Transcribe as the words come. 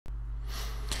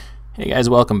Hey guys,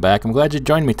 welcome back. I'm glad you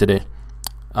joined me today.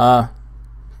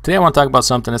 Today I want to talk about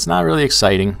something that's not really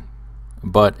exciting,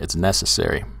 but it's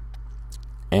necessary.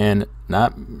 And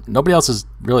nobody else is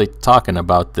really talking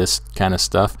about this kind of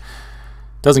stuff.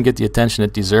 Doesn't get the attention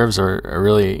it deserves or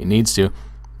really needs to.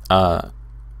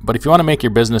 But if you want to make your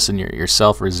business and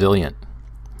yourself resilient,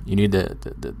 you need to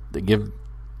give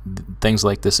things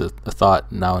like this a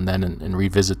thought now and then and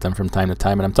revisit them from time to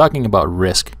time. And I'm talking about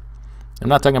risk. I'm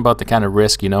not talking about the kind of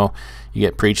risk, you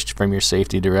get preached from your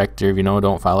safety director,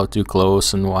 don't follow too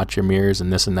close and watch your mirrors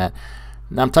and this and that.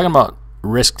 Now I'm talking about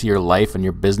risk to your life and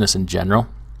your business in general.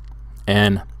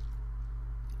 And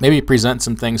maybe present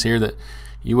some things here that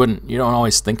you don't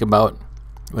always think about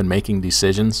when making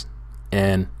decisions.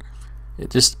 And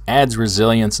it just adds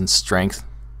resilience and strength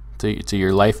to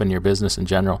your life and your business in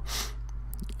general.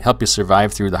 Help you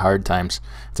survive through the hard times.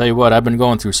 Tell you what, I've been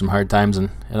going through some hard times, and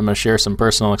I'm going to share some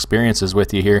personal experiences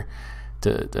with you here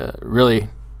to really,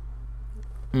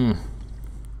 it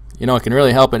can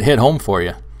really help it hit home for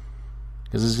you,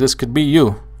 because this could be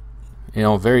you,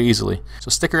 very easily. So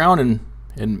stick around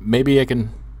and maybe I can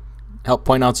help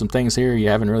point out some things here you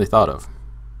haven't really thought of.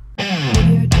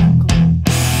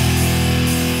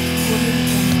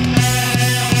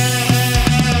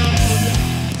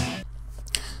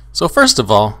 So first of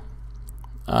all,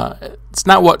 it's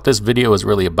not what this video is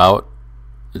really about.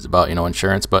 It's about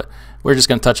insurance, but we're just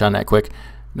going to touch on that quick.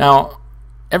 Now,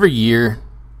 every year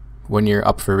when you're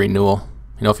up for renewal,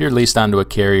 if you're leased onto a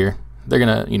carrier, they're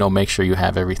going to make sure you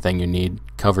have everything you need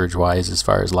coverage-wise as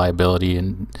far as liability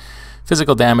and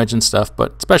physical damage and stuff.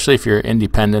 But especially if you're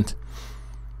independent,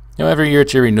 every year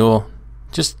at your renewal,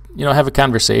 just have a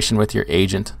conversation with your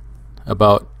agent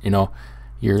about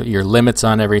your limits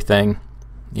on everything.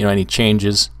 Any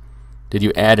changes? Did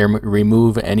you add or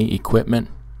remove any equipment?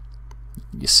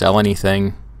 You sell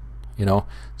anything? Is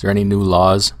there any new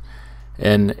laws?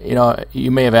 And you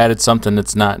may have added something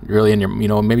that's not really in your,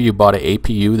 maybe you bought an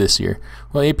APU this year.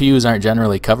 Well, APUs aren't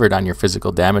generally covered on your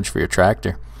physical damage for your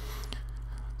tractor.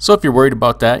 So if you're worried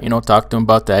about that, talk to them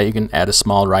about that. You can add a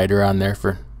small rider on there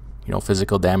for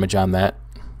physical damage on that,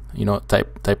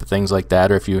 type of things like that.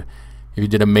 Or if you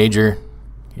did a major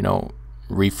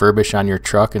refurbish on your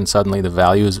truck and suddenly the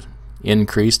value is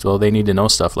increased, well, they need to know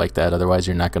stuff like that, otherwise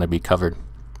you're not going to be covered.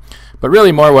 But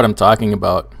really more what I'm talking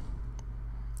about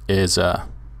is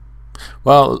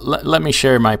let me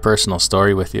share my personal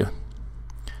story with you.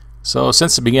 So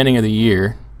since the beginning of the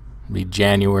year, the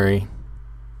January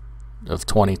of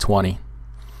 2020,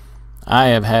 I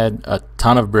have had a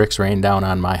ton of bricks rain down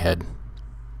on my head,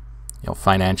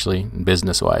 financially and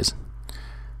business wise.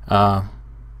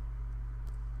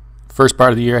 First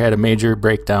part of the year I had a major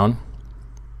breakdown,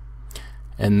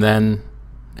 and then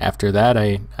after that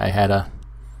I had I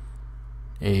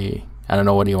don't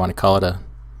know, what do you want to call it,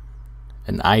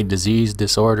 an eye disease,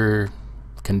 disorder,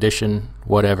 condition,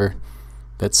 whatever,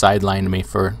 that sidelined me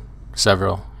for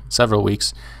several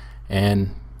weeks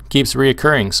and keeps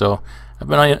reoccurring. So I've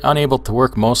been unable to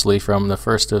work mostly from the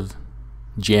 1st of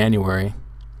January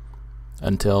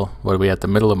until, what are we at, the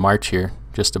middle of March here,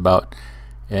 just about.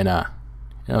 And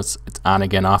it's on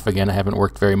again, off again. I haven't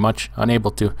worked very much,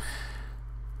 unable to.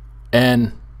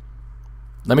 And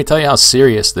let me tell you how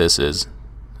serious this is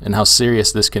and how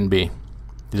serious this can be,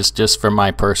 just from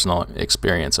my personal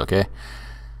experience, okay?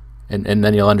 And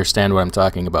then you'll understand what I'm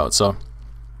talking about. So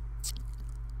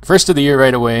first of the year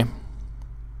right away,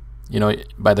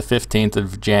 by the 15th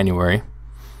of January,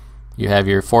 you have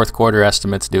your fourth quarter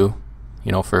estimates due,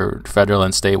 for federal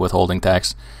and state withholding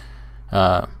tax.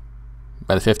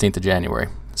 By the 15th of January,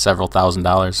 several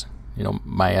 $1,000s.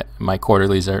 My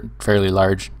quarterlies are fairly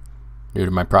large due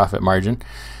to my profit margin.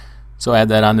 So add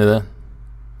that onto the,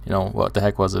 what the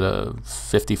heck was it, a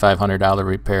 $5,500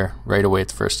 repair right away at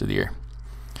the first of the year.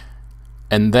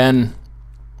 And then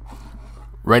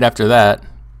right after that,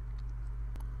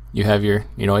 you have your,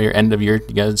 your end of year.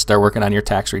 You got to start working on your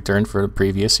tax return for the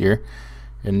previous year,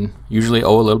 and usually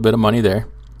owe a little bit of money there.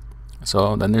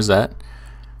 So then there's that.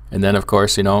 And then, of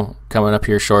course, coming up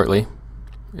here shortly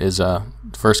is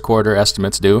first quarter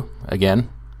estimates due again.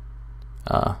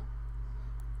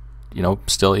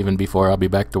 Still even before I'll be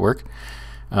back to work.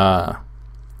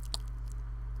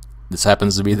 This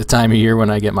happens to be the time of year when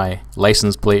I get my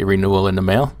license plate renewal in the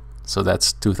mail, so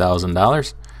that's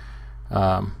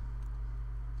 $2,000.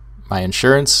 My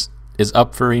insurance is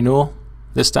up for renewal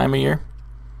this time of year,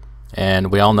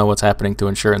 and we all know what's happening to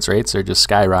insurance rates. They're just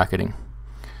skyrocketing.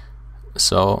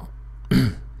 So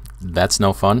that's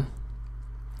no fun.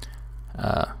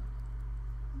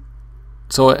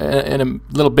 So in a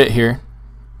little bit here,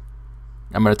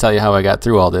 I'm going to tell you how I got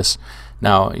through all this.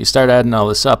 Now you start adding all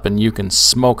this up and you can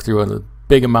smoke through a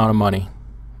big amount of money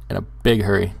in a big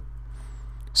hurry.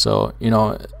 So, you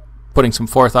know, putting some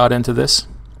forethought into this,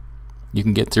 you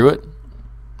can get through it.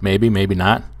 Maybe, maybe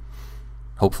not.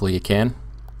 Hopefully you can.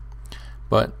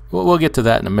 But we'll get to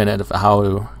that in a minute of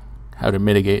how to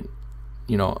mitigate,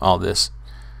 you know, all this.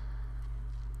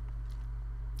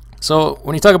 So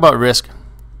when you talk about risk,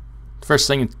 the first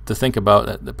thing to think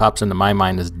about that pops into my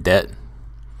mind is debt.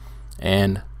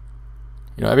 And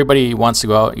you know, everybody wants to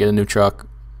go out and get a new truck,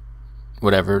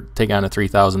 whatever, take on a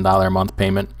 $3,000 a month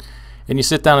payment, and you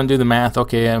sit down and do the math.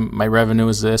 Okay, my revenue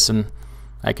is this, and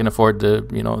I can afford to,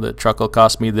 you know, the truck will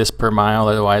cost me this per mile,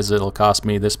 otherwise it'll cost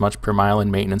me this much per mile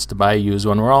in maintenance to buy a used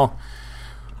one. We're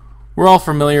all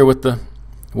familiar with the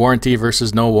warranty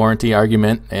versus no warranty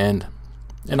argument and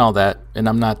all that, and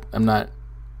I'm not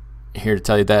here to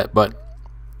tell you that, but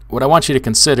what I want you to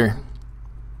consider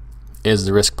is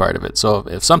the risk part of it. So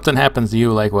if something happens to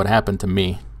you like what happened to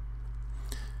me,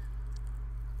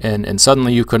 and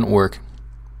suddenly you couldn't work,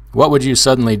 what would you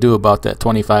suddenly do about that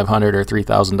 $2,500 or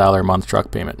 $3,000 a month truck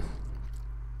payment?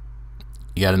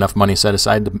 You got enough money set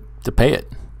aside to pay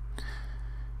it.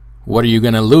 What are you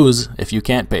going to lose if you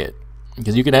can't pay it?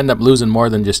 Because you could end up losing more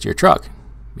than just your truck.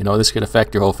 You know, this could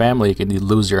affect your whole family. You could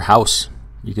lose your house.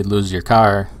 You could lose your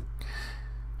car.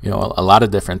 You know, a lot of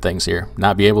different things here.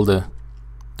 Not be able to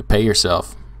pay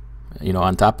yourself, you know,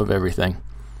 on top of everything.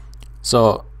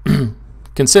 So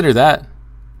consider that.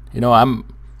 You know,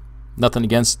 I'm nothing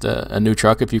against a new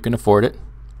truck if you can afford it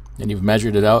and you've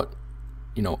measured it out,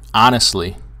 you know,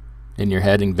 honestly in your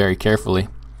head and very carefully.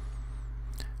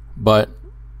 But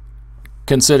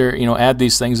consider, you know, add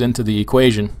these things into the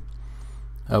equation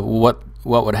of what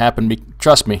would happen.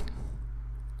 Trust me,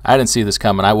 I didn't see this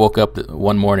coming. I woke up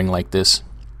one morning like this,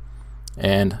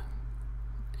 and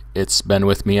it's been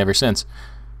with me ever since.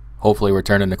 Hopefully we're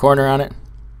turning the corner on it.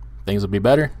 Things will be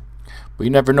better. But you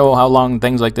never know how long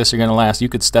things like this are going to last. You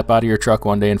could step out of your truck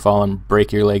one day and fall and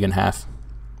break your leg in half.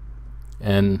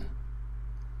 And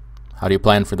how do you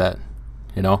plan for that?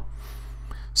 You know?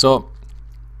 So,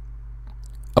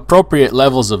 appropriate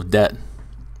levels of debt.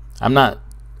 I'm not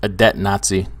a debt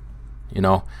Nazi, you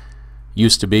know.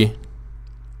 Used to be.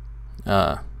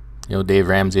 You know, Dave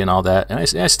Ramsey and all that. And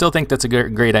I still think that's a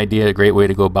great idea, a great way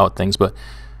to go about things. But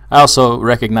I also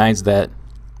recognize that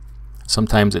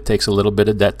sometimes it takes a little bit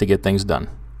of debt to get things done.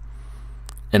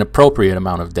 An appropriate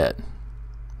amount of debt.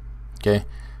 Okay?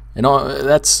 You know,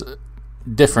 that's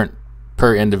different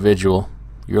per individual.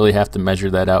 You really have to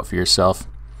measure that out for yourself.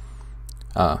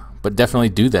 But definitely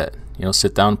do that. You know,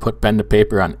 sit down, put pen to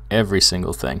paper on every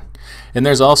single thing. And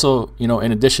there's also, you know,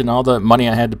 in addition to all the money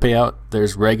I had to pay out,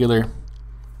 there's regular,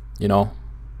 you know,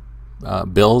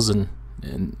 bills and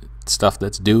stuff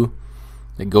that's due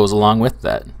that goes along with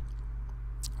that.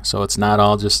 So it's not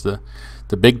all just the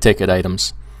big ticket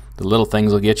items. The little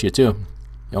things will get you too.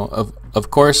 You know, of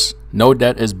course, no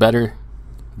debt is better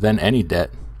than any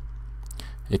debt.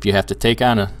 If you have to take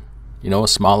on a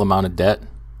small amount of debt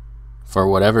for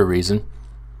whatever reason,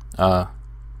 you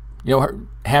know,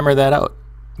 hammer that out,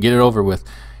 get it over with.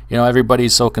 You know,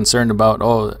 everybody's so concerned about,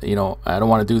 oh, you know, I don't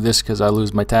want to do this because I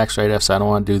lose my tax write-off, so I don't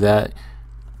want to do that.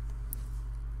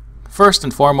 First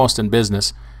and foremost in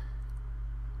business,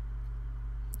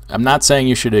 I'm not saying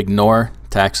you should ignore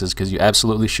taxes, because you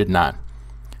absolutely should not.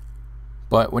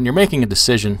 But when you're making a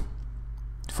decision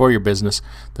for your business,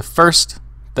 the first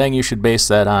thing you should base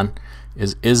that on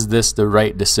is this the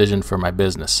right decision for my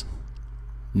business?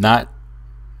 Not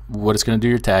what it's going to do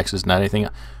your taxes, not anything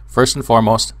else. First and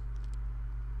foremost,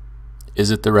 is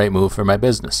it the right move for my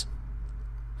business?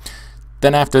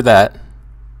 Then after that,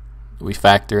 we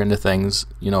factor into things,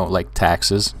 you know, like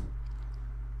taxes.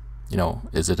 You know,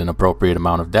 is it an appropriate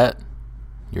amount of debt?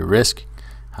 Your risk?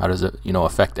 How does it, you know,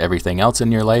 affect everything else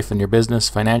in your life and your business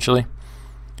financially?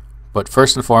 But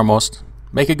first and foremost,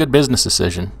 make a good business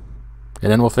decision, and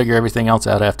then we'll figure everything else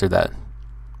out after that.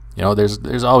 You know,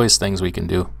 there's always things we can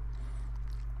do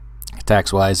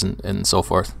tax-wise and so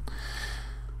forth.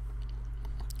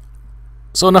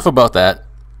 So enough about that.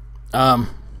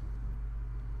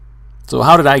 So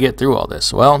how did I get through all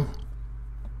this? Well,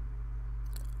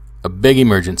 a big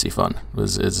emergency fund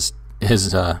is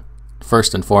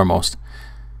first and foremost.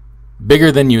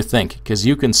 Bigger than you think, because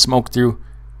you can smoke through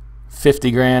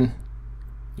 50 grand,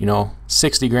 you know,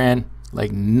 60 grand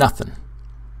like nothing.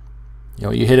 You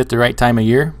know, you hit it the right time of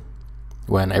year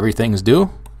when everything's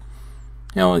due.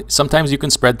 You know, sometimes you can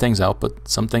spread things out, but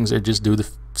some things are just due the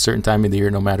certain time of the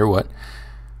year no matter what.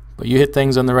 But you hit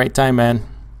things on the right time, man,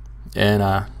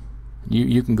 and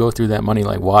you can go through that money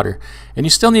like water. And you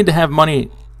still need to have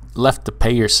money left to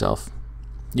pay yourself.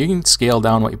 You can scale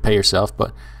down what you pay yourself,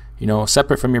 but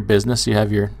separate from your business, you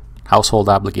have your household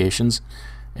obligations,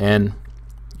 and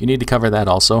you need to cover that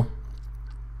also.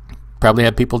 Probably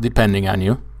have people depending on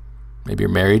you. Maybe you're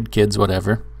married, kids,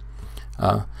 whatever.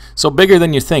 So bigger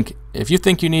than you think. If you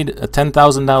think you need a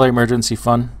 $10,000 emergency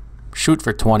fund, shoot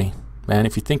for 20. Man,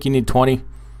 if you think you need 20,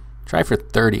 try for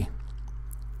 30.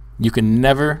 You can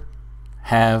never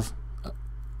have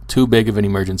too big of an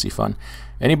emergency fund.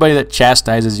 Anybody that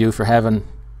chastises you for having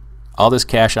all this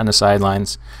cash on the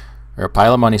sidelines or a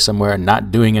pile of money somewhere and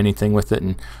not doing anything with it,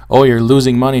 and oh, you're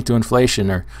losing money to inflation,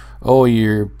 or oh,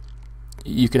 you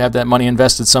could have that money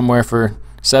invested somewhere for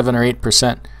 7 or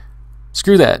 8%.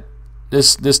 Screw that.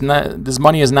 This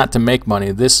money is not to make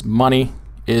money. This money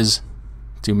is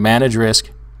to manage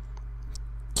risk,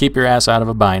 keep your ass out of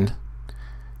a bind,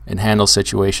 and handle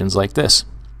situations like this.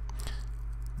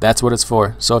 That's what it's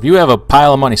for. So if you have a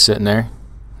pile of money sitting there,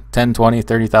 $10, $20,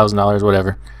 $30,000,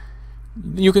 whatever,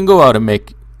 you can go out and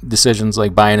make decisions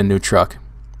like buying a new truck.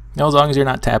 As long as you're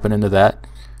not tapping into that.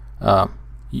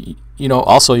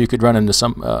 Also you could run into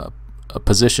some a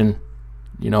position,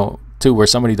 too, where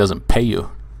somebody doesn't pay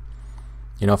you.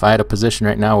 If I had a position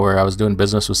right now where I was doing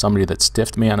business with somebody that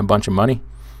stiffed me on a bunch of money,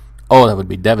 oh, that would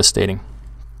be devastating.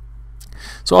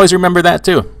 So always remember that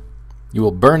too. You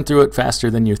will burn through it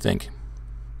faster than you think.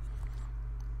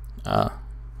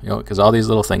 Because all these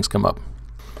little things come up.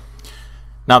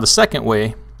 Now the second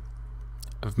way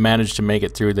I've managed to make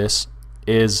it through this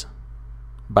is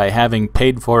by having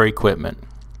paid for equipment.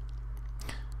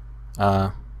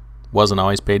 Wasn't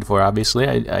always paid for, obviously.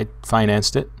 I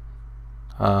financed it.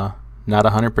 Not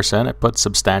 100%. I put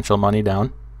substantial money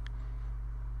down.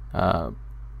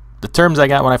 The terms I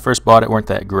got when I first bought it weren't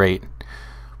that great.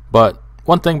 But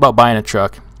one thing about buying a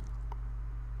truck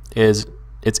is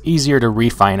it's easier to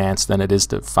refinance than it is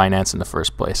to finance in the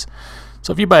first place.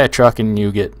 So if you buy a truck and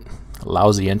you get a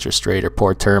lousy interest rate or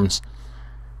poor terms,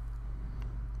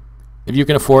 if you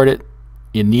can afford it,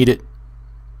 you need it,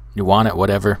 you want it,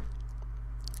 whatever,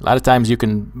 a lot of times you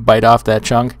can bite off that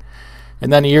chunk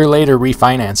and then a year later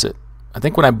refinance it. I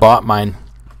think when I bought mine,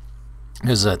 it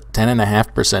was a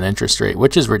 10.5% interest rate,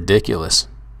 which is ridiculous.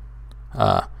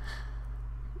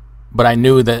 But I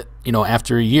knew that,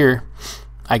 after a year,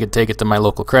 I could take it to my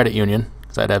local credit union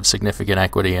because I'd have significant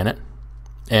equity in it.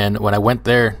 And when I went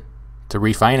there to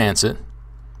refinance it,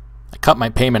 I cut my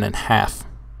payment in half.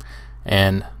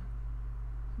 And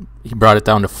he brought it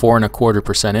down to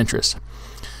 4.25% interest.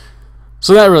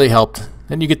 So that really helped.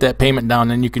 Then you get that payment down,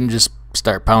 and you can just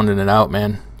start pounding it out,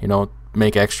 man.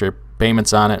 Make extra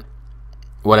payments on it,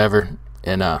 whatever,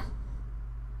 and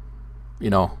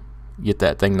get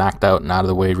that thing knocked out and out of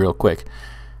the way real quick.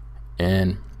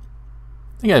 And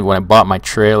I think when I bought my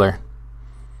trailer,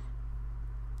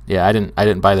 I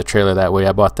didn't buy the trailer that way.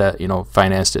 I bought that,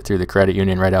 financed it through the credit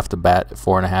union right off the bat at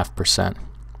 4.5%.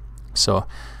 So it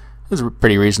was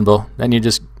pretty reasonable. Then you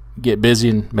just get busy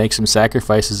and make some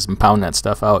sacrifices and pound that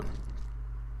stuff out.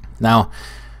 Now,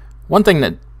 one thing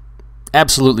that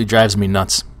absolutely drives me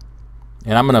nuts,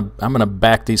 and I'm gonna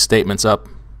back these statements up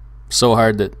so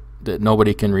hard that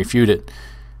nobody can refute it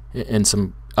in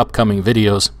some upcoming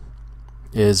videos,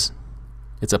 is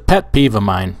it's a pet peeve of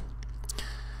mine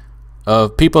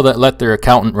of people that let their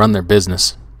accountant run their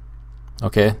business.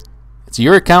 Okay? It's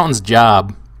your accountant's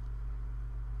job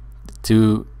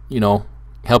to,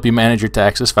 help you manage your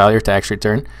taxes, file your tax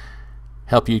return,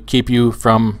 help you keep you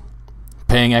from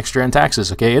paying extra in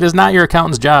taxes. Okay? It is not your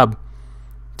accountant's job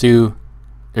to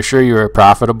assure you are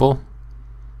profitable,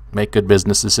 make good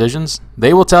business decisions.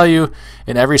 They will tell you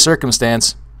in every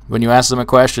circumstance, when you ask them a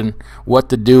question, what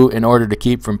to do in order to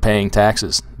keep from paying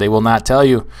taxes. They will not tell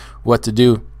you what to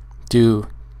do to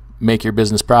make your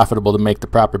business profitable, to make the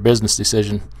proper business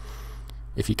decision,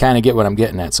 if you kind of get what I'm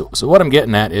getting at. So what I'm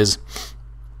getting at is,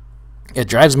 it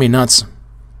drives me nuts,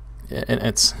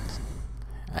 and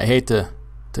I hate to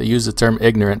use the term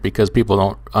ignorant because people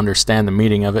don't understand the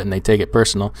meaning of it and they take it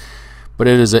personal, but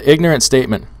it is an ignorant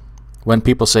statement when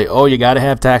people say, oh, you got to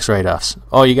have tax write-offs.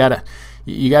 Oh, you got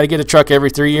to get a truck every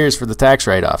 3 years for the tax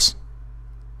write-offs.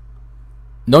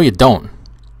 No, you don't.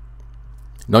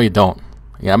 No, you don't.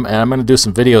 I'm going to do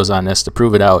some videos on this to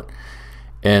prove it out.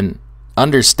 And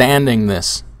understanding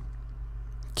this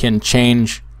can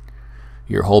change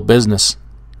your whole business,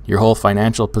 your whole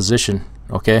financial position,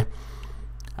 okay?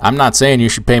 I'm not saying you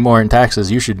should pay more in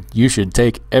taxes. You should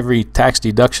take every tax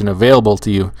deduction available to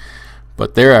you.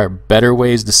 But there are better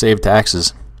ways to save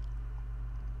taxes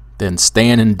than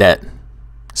staying in debt,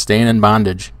 staying in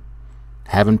bondage,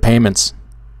 having payments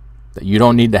that you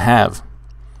don't need to have.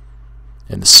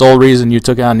 And the sole reason you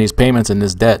took on these payments and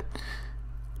this debt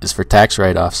is for tax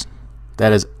write-offs.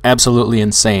 That is absolutely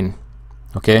insane.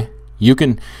 Okay, you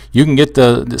can get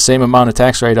the same amount of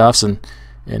tax write-offs and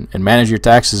manage your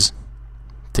taxes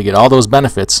to get all those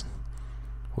benefits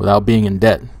without being in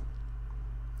debt.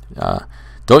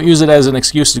 Don't use it as an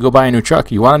excuse to go buy a new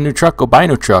truck. You want a new truck, go buy a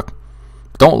new truck.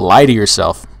 Don't lie to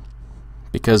yourself,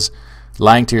 because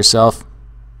lying to yourself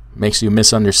makes you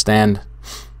misunderstand,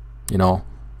 you know,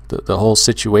 the whole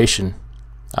situation.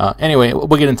 Anyway, we'll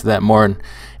get into that more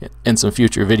in some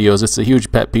future videos. It's a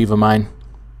huge pet peeve of mine,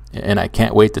 and I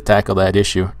can't wait to tackle that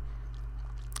issue.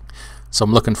 So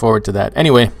I'm looking forward to that.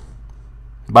 Anyway,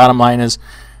 bottom line is,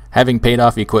 having paid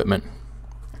off equipment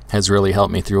has really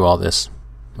helped me through all this.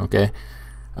 Okay,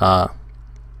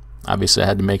 obviously I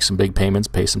had to make some big payments,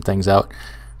 pay some things out,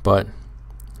 but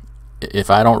if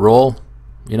I don't roll,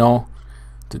 you know,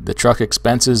 the truck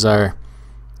expenses are,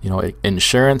 you know,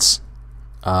 insurance,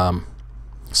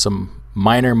 some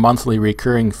minor monthly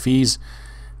recurring fees,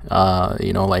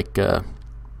 you know, like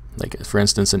for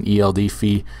instance an ELD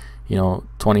fee, you know,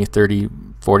 20, 30,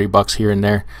 40 bucks here and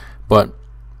there. But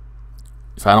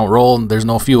if I don't roll, there's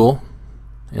no fuel.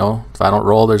 You know, if I don't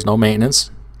roll, there's no maintenance.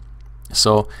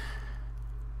 So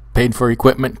paid for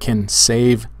equipment can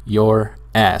save your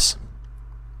ass.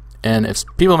 And if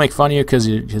people make fun of you because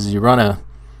you run a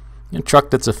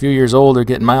truck that's a few years old or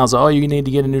getting miles, oh, you need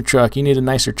to get a new truck, you need a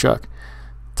nicer truck.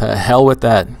 To hell with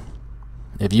that.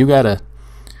 If you got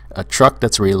a truck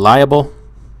that's reliable,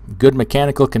 good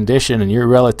mechanical condition, and you're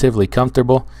relatively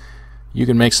comfortable, you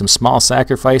can make some small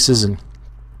sacrifices. And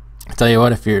I tell you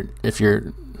what, if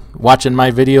you're watching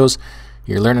my videos,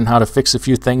 you're learning how to fix a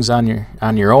few things on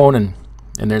your own,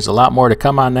 and there's a lot more to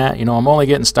come on that. You know, I'm only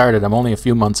getting started. I'm only a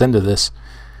few months into this,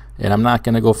 and I'm not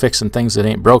going to go fixing things that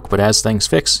ain't broke. But as things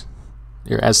fix,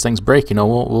 or as things break, you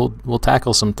know, we'll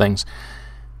tackle some things.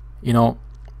 You know,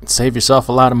 save yourself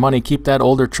a lot of money. Keep that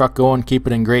older truck going. Keep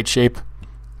it in great shape.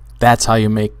 That's how you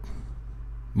make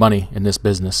money in this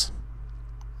business,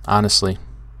 honestly.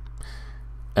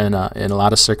 And in a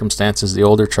lot of circumstances, the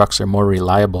older trucks are more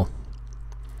reliable.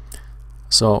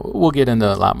 So we'll get into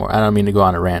a lot more. I don't mean to go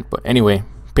on a rant, but anyway,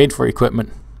 paid for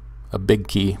equipment, a big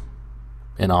key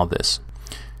in all this.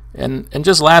 And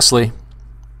just lastly,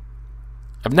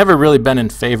 I've never really been in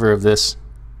favor of this,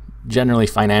 generally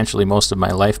financially, most of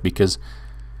my life, because,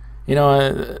 you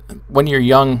know, when you're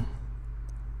young,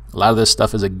 a lot of this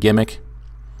stuff is a gimmick.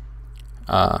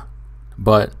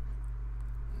 But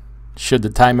should the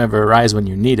time ever arise when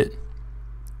you need it,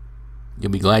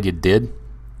 you'll be glad you did.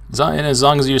 And as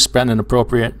long as you spend an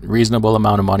appropriate, reasonable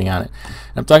amount of money on it.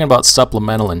 And I'm talking about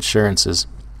supplemental insurances.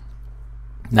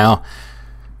 Now,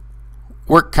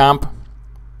 work comp,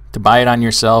 to buy it on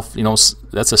yourself, you know,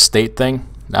 that's a state thing.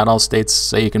 Not all states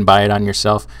say you can buy it on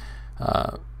yourself.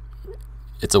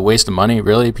 It's a waste of money,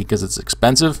 really, because it's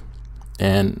expensive.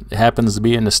 And it happens to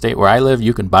be in the state where I live,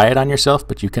 you can buy it on yourself,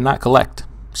 but you cannot collect.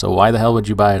 So why the hell would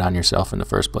you buy it on yourself in the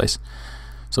first place?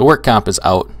 So work comp is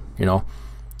out, you know.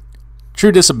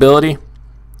 True disability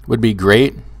would be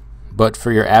great, but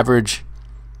for your average,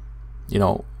 you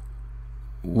know,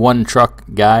 one truck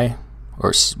guy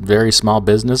or very small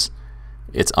business,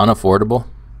 it's unaffordable.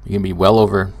 You can be well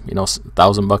over, you know,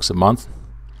 $1,000 a month.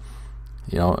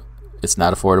 You know, it's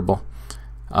not affordable.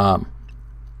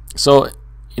 So,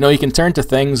 you know, you can turn to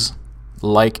things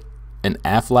like an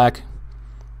Aflac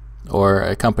or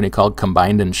a company called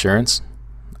Combined Insurance.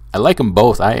 I like them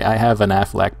both. I have an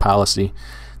Aflac policy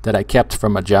that I kept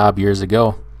from a job years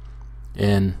ago,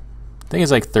 and I think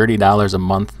it's like $30 a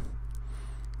month.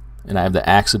 And I have the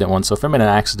accident one, so if I'm in an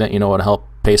accident, you know, it'll help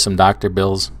pay some doctor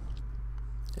bills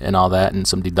and all that, and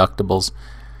some deductibles,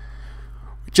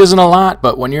 which isn't a lot,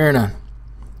 but when you're in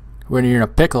a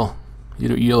pickle,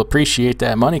 you'll appreciate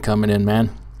that money coming in, man.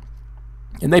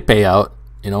 And they pay out,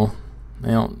 you know.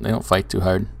 They don't fight too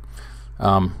hard.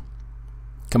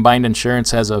 Combined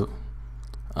Insurance has a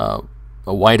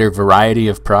wider variety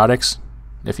of products,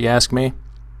 if you ask me.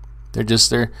 They're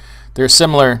a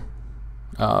similar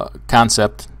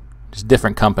concept, just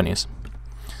different companies.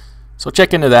 So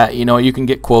check into that. You know, you can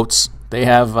get quotes. They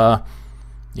have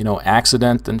you know,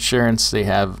 accident insurance. They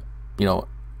have, you know,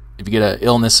 if you get an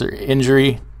illness or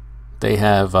injury, they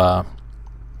have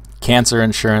cancer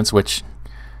insurance, which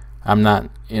I'm not,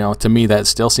 you know, to me that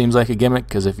still seems like a gimmick,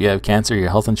 because if you have cancer, your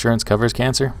health insurance covers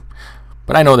cancer.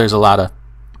 But I know there's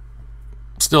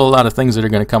still a lot of things that are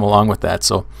going to come along with that.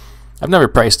 So I've never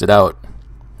priced it out.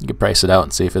 You can price it out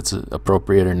and see if it's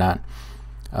appropriate or not.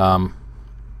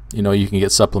 You know, you can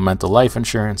get supplemental life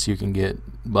insurance. You can get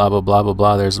blah, blah, blah, blah,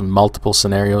 blah. There's multiple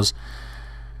scenarios.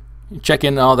 You check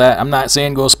in all that. I'm not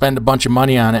saying go spend a bunch of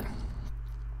money on it.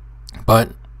 But,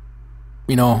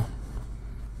 you know,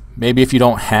 maybe if you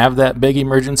don't have that big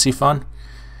emergency fund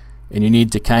and you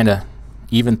need to kind of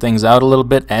even things out a little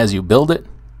bit as you build it,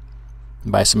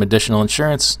 buy some additional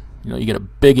insurance. You get a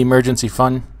big emergency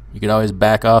fund, you could always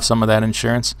back off some of that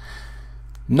insurance.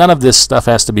 None of this stuff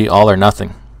has to be all or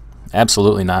nothing.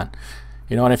 Absolutely not.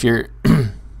 And if you're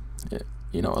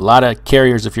a lot of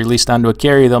carriers, if you're leased onto a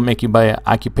carrier, they'll make you buy an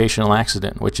occupational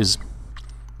accident, which is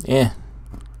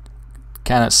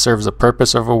kind of serves a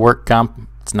purpose of a work comp.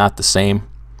 It's not the same,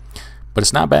 but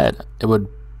it's not bad. It would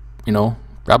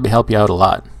probably help you out a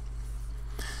lot.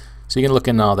 So you can look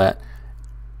into all that.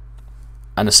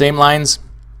 On the same lines,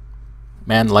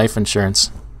 man, life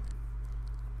insurance.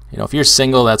 If you're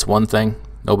single, that's one thing.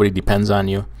 Nobody depends on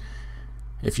you.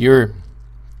 If you're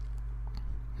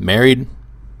married,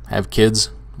 have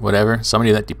kids, whatever,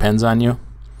 somebody that depends on you,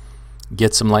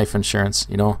 get some life insurance.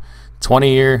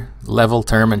 20-year level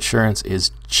term insurance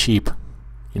is cheap.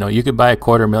 You could buy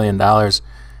 $250,000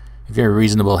 if you're in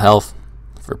reasonable health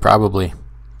for probably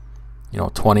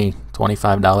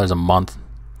 $20-25 a month.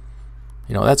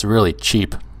 That's really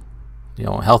cheap.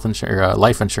 Health insurance,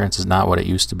 life insurance is not what it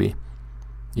used to be.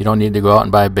 You don't need to go out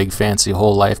and buy a big fancy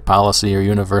whole life policy or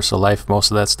universal life.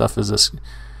 Most of that stuff is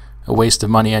a waste of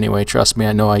money anyway. Trust me,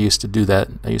 I know. I used to do that.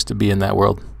 I used to be in that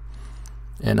world,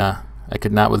 and I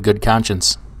could not with good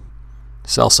conscience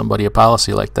sell somebody a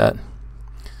policy like that.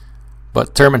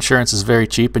 But term insurance is very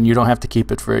cheap, and you don't have to keep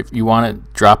it for, if you want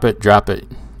it, drop it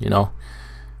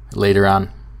later on.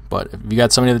 But if you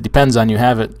got somebody that depends on you,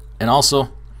 have it. And also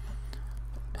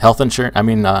health insurance.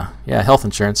 Health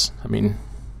insurance.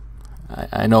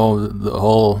 I know the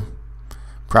whole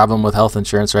problem with health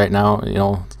insurance right now.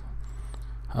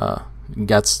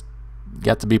 Got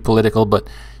to be political, but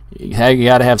you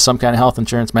got to have some kind of health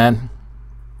insurance, man.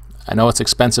 I know it's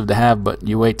expensive to have, but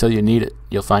you wait till you need it.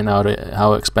 You'll find out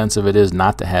how expensive it is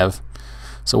not to have.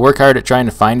 So work hard at trying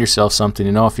to find yourself something.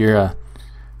 If you're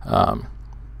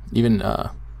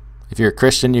if you're a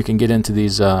Christian, you can get into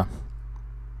these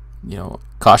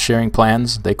cost sharing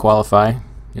plans. They qualify.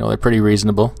 They're pretty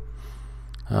reasonable.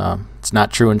 It's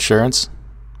not true insurance,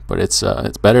 but it's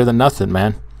better than nothing,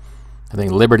 man. I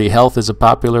think Liberty Health is a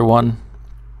popular one.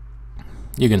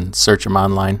 You can search them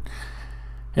online.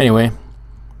 Anyway,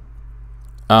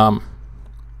 I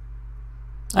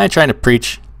ain't trying to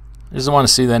preach. I just don't want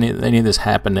to see any of this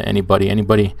happen to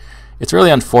anybody. It's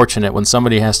really unfortunate when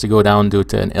somebody has to go down due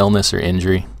to an illness or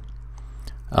injury.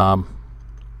 I'm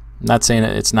not saying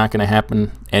that it's not going to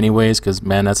happen anyways, because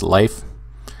man, that's life.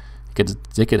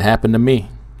 It could happen to me.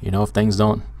 If things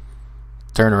don't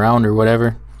turn around or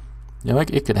whatever,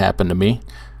 it could happen to me.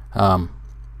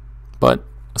 But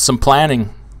some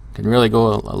planning can really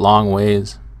go a long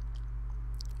ways.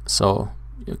 So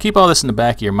keep all this in the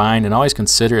back of your mind, and always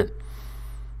consider it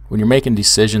when you're making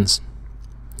decisions.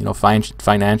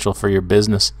 Financial for your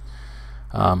business,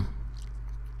 and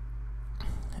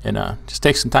just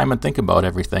take some time and think about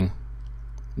everything.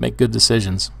 Make good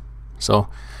decisions. So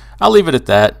I'll leave it at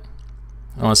that.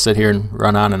 I don't want to sit here and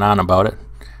run on and on about it.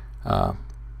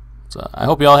 So I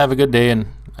hope you all have a good day, and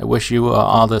I wish you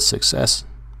all the success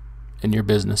in your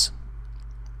business.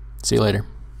 See you later.